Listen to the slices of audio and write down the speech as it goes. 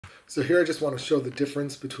So here I just want to show the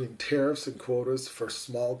difference between tariffs and quotas for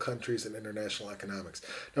small countries in international economics.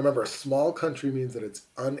 Now remember, a small country means that it's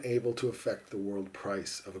unable to affect the world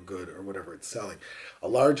price of a good or whatever it's selling. A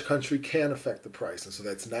large country can affect the price, and so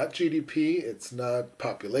that's not GDP, it's not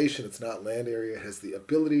population, it's not land area, it has the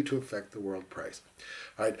ability to affect the world price.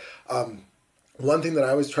 All right. One thing that I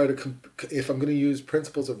always try to, if I'm going to use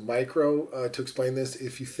principles of micro to explain this,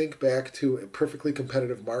 if you think back to a perfectly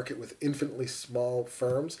competitive market with infinitely small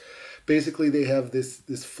firms, basically they have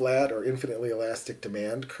this flat or infinitely elastic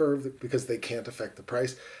demand curve because they can't affect the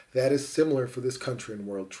price. That is similar for this country in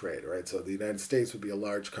world trade, right? So the United States would be a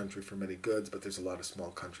large country for many goods, but there's a lot of small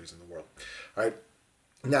countries in the world, all right?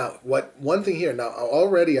 Now, one thing here, now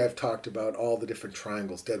already I've talked about all the different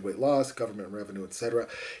triangles, deadweight loss, government revenue, etc.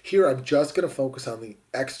 Here I'm just going to focus on the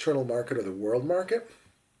external market or the world market.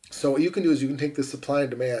 So what you can do is you can take the supply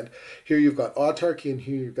and demand. Here you've got autarky and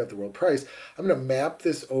here you've got the world price. I'm going to map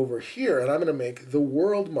this over here and I'm going to make the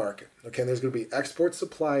world market. Okay, and there's going to be export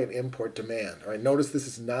supply and import demand. All right, notice this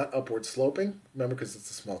is not upward sloping, remember, because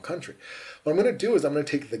it's a small country. What I'm going to do is I'm going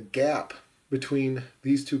to take the gap between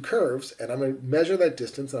these two curves, and I'm going to measure that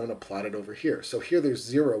distance, and I'm going to plot it over here. So here there's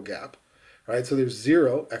zero gap, right? So there's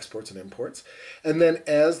zero exports and imports. And then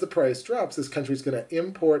as the price drops, this country is going to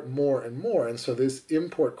import more and more, and so this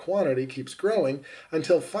import quantity keeps growing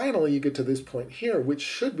until finally you get to this point here, which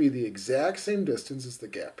should be the exact same distance as the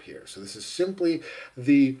gap here. So this is simply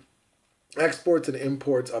the exports and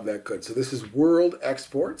imports of that good. So this is world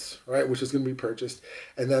exports, right, which is going to be purchased,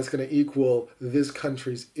 and that's going to equal this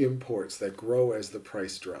country's imports that grow as the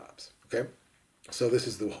price drops, okay? So this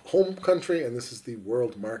is the home country and this is the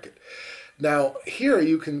world market. Now here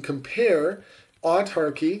you can compare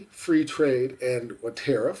autarky, free trade, and a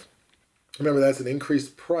tariff. Remember, that's an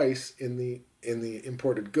increased price in the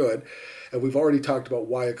imported good, and we've already talked about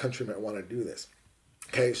why a country might want to do this.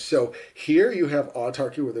 Okay, so here you have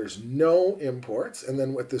autarky where there's no imports, and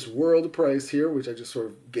then with this world price here, which I just sort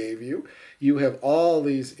of gave you, you have all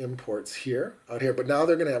these imports here, out here, but now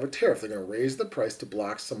they're going to have a tariff. They're going to raise the price to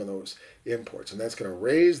block some of those imports, and that's going to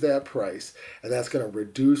raise that price, and that's going to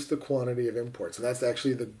reduce the quantity of imports, and that's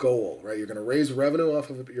actually the goal, right? You're going to raise revenue off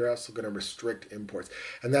of it, but you're also going to restrict imports,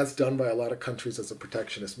 and that's done by a lot of countries as a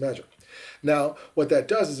protectionist measure. Now, what that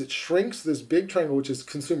does is it shrinks this big triangle, which is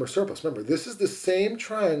consumer surplus. Remember, this is the same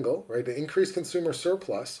triangle, right, to increase consumer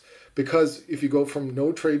surplus, because if you go from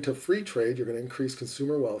no trade to free trade, you're going to increase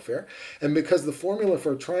consumer welfare. And because the formula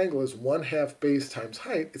for a triangle is 1/2 base times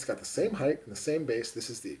height, it's got the same height and the same base. This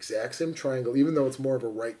is the exact same triangle, even though it's more of a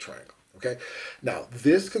right triangle, okay? Now,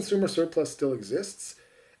 this consumer surplus still exists.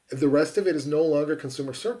 The rest of it is no longer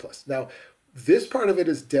consumer surplus. Now, this part of it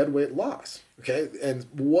is deadweight loss, okay? And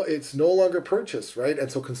it's no longer purchased, right?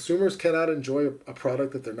 And so consumers cannot enjoy a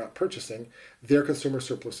product that they're not purchasing. Their consumer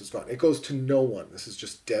surplus is gone. It goes to no one. This is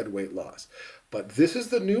just deadweight loss. But this is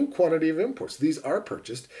the new quantity of imports. These are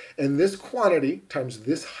purchased, and this quantity times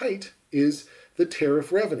this height is the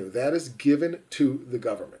tariff revenue. That is given to the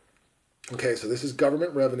government. Okay, so this is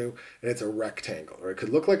government revenue, and it's a rectangle, or it could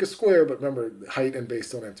look like a square, but remember, height and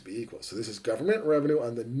base don't have to be equal. So this is government revenue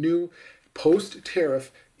on the new post-tariff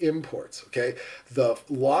imports, okay? The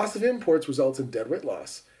loss of imports results in deadweight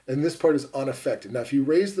loss, and this part is unaffected. Now, if you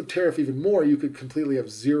raise the tariff even more, you could completely have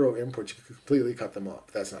zero imports. You could completely cut them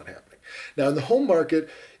off. That's not happening. Now, in the home market,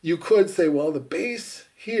 you could say, well, the base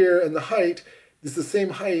here and the height is the same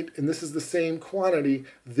height, and this is the same quantity.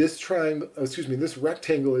 This triangle, this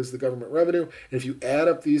rectangle is the government revenue, and if you add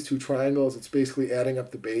up these two triangles, it's basically adding up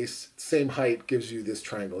the base. Same height gives you this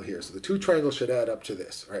triangle here. So the two triangles should add up to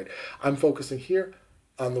this, right? I'm focusing here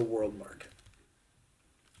on the world market,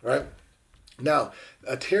 right? Now,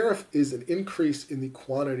 a tariff is an increase in the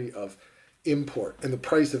quantity of import and the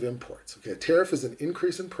price of imports. Okay, a tariff is an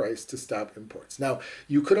increase in price to stop imports. Now,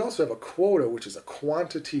 you could also have a quota, which is a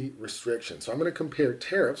quantity restriction. So I'm going to compare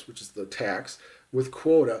tariffs, which is the tax, with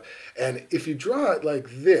quota. And if you draw it like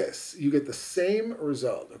this, you get the same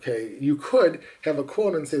result. Okay, you could have a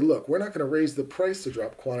quota and say, look, we're not going to raise the price to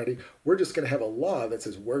drop quantity. We're just going to have a law that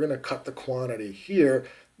says we're going to cut the quantity here.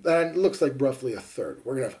 That looks like roughly 1/3.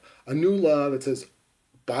 We're going to have a new law that says,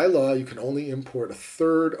 by law, you can only import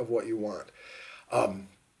 1/3 of what you want.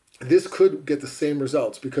 This could get the same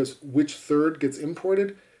results because which third gets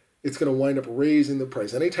imported, it's going to wind up raising the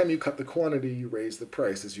price. Anytime you cut the quantity, you raise the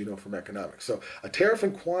price, as you know from economics. So a tariff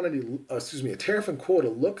and a tariff and quota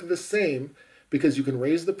look the same because you can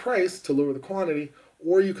raise the price to lower the quantity,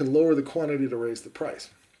 or you can lower the quantity to raise the price.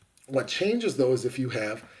 What changes though is if you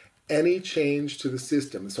have any change to the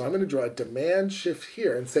system. So I'm going to draw a demand shift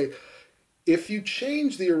here and say, if you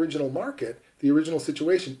change the original market, the original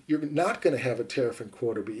situation, you're not going to have a tariff and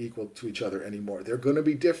quota be equal to each other anymore. They're going to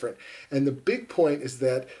be different. And the big point is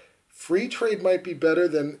that free trade might be better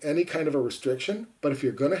than any kind of a restriction, but if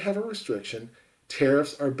you're going to have a restriction,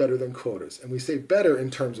 tariffs are better than quotas. And we say better in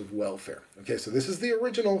terms of welfare. Okay, so this is the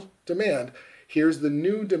original demand. Here's the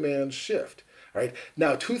new demand shift. All right,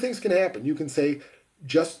 now two things can happen. You can say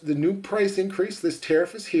just the new price increase, this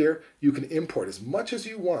tariff is here, you can import as much as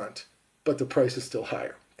you want, but the price is still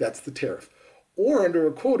higher. That's the tariff. Or under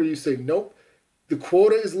a quota, you say, nope, the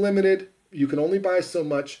quota is limited, you can only buy so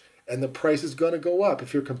much, and the price is going to go up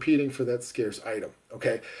if you're competing for that scarce item.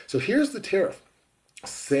 Okay, so here's the tariff.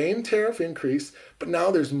 Same tariff increase, but now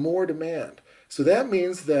there's more demand. So that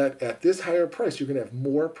means that at this higher price, you're going to have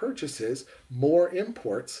more purchases, more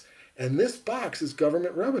imports, and this box is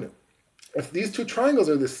government revenue. If these two triangles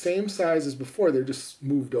are the same size as before, they're just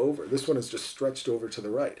moved over. This one is just stretched over to the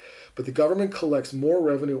right. But the government collects more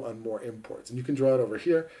revenue on more imports. And you can draw it over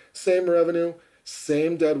here. Same revenue,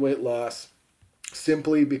 same deadweight loss,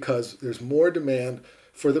 simply because there's more demand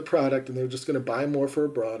for the product and they're just going to buy more for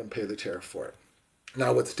abroad and pay the tariff for it.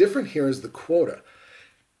 Now what's different here is the quota.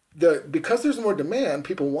 Because there's more demand,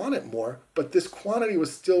 people want it more, but this quantity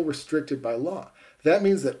was still restricted by law. That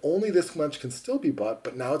means that only this much can still be bought,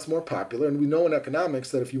 but now it's more popular. And we know in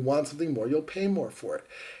economics that if you want something more, you'll pay more for it.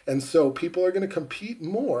 And so people are going to compete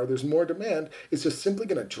more. There's more demand. It's just simply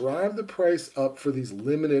going to drive the price up for these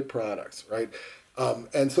limited products, right?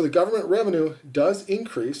 And so the government revenue does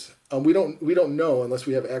increase. We don't know unless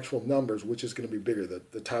we have actual numbers, which is going to be bigger,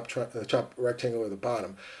 the top rectangle or the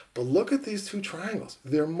bottom. But look at these two triangles.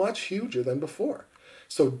 They're much huger than before.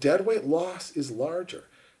 So deadweight loss is larger.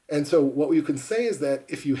 And so what you can say is that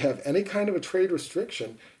if you have any kind of a trade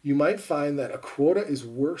restriction, you might find that a quota is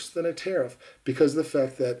worse than a tariff because of the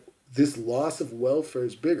fact that this loss of welfare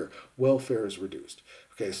is bigger. Welfare is reduced.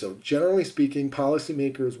 Okay, so generally speaking,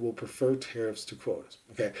 policymakers will prefer tariffs to quotas.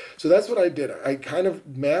 Okay, so that's what I did. I kind of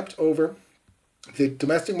mapped over the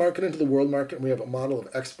domestic market into the world market, and we have a model of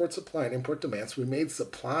export, supply, and import demand. So we made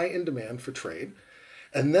supply and demand for trade.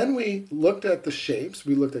 And then we looked at the shapes.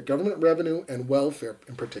 We looked at government revenue and welfare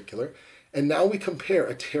in particular. And now we compare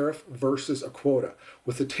a tariff versus a quota.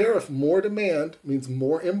 With a tariff, more demand means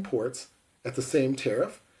more imports at the same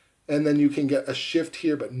tariff. And then you can get a shift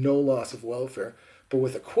here, but no loss of welfare. But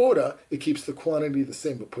with a quota, it keeps the quantity the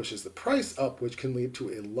same, but pushes the price up, which can lead to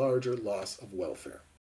a larger loss of welfare.